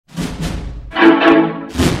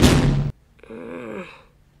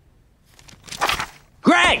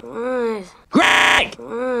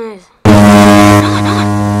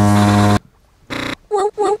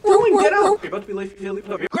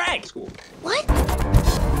Greg! What?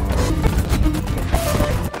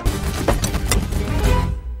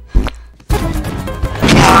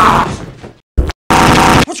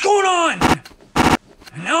 What's going on?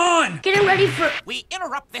 Getting ready for... We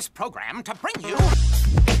interrupt this program to bring you...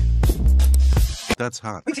 That's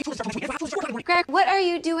hot. Greg, what are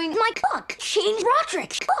you doing? My cook! Change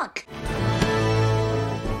rodricks! Cook!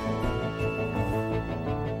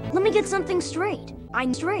 Let me get something straight.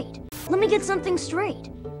 I'm straight. Let me get something straight.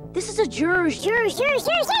 This is a jurors.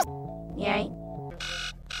 Yay.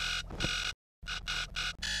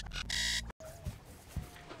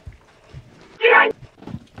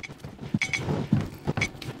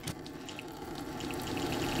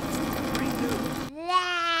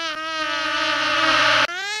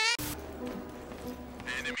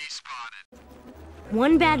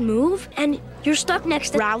 One bad move, and you're stuck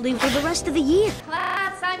next to Rowley for the rest of the year.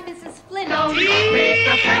 Class, I'm Mrs. Flynn.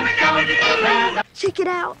 Check it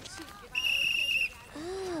out.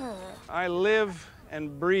 I live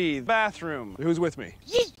and breathe bathroom. Who's with me?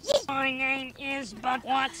 My name is But.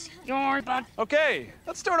 What's your but? Okay,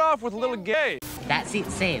 let's start off with a little gay. That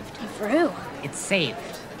seat's saved. For who? It's saved.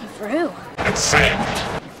 For who? It's saved.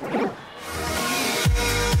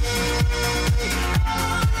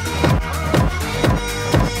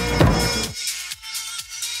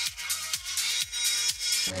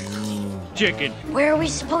 Chicken. Where are we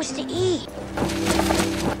supposed to eat?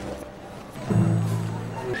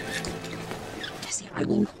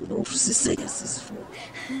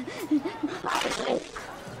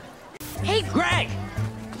 Hey, Greg!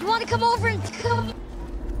 you want to come over and come?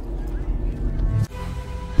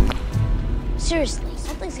 Seriously,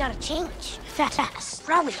 something's got to change. Fast.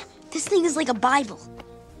 Rowley, this thing is like a Bible.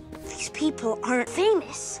 These people aren't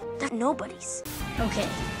famous. They're nobodies. Okay,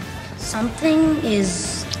 something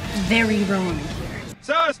is very wrong here.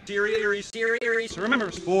 So, serious.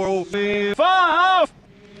 Remember, 405.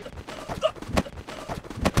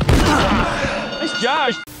 Nice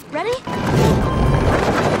Josh. Ready?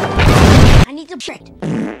 I need to straight.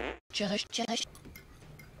 Josh.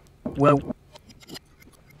 Well,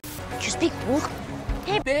 Just be cool.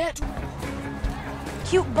 Hey, bit.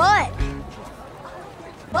 Cute butt.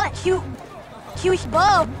 Cute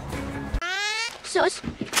bub. Sus.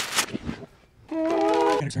 We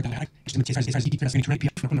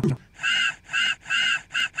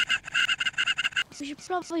should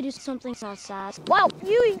probably do something outside. Wow,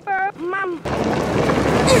 you for mom.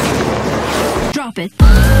 Drop it.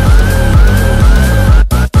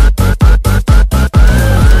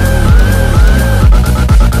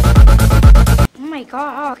 Oh my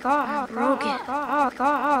god, broke it.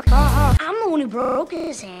 I'm the one who broke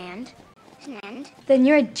his hand. Then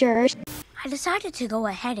you're a jerk. I decided to go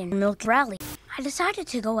ahead and milk Rowley. I decided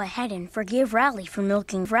to go ahead and forgive Rowley for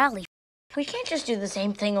milking Rowley. We can't just do the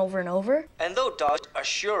same thing over and over. And though dogs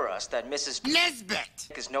assure us that Mrs.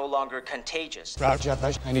 Nesbit! is no longer contagious,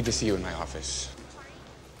 I need to see you in my office.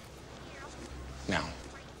 Now.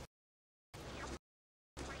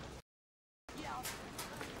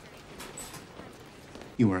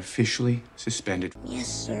 You are officially suspended. Yes,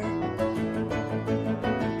 sir.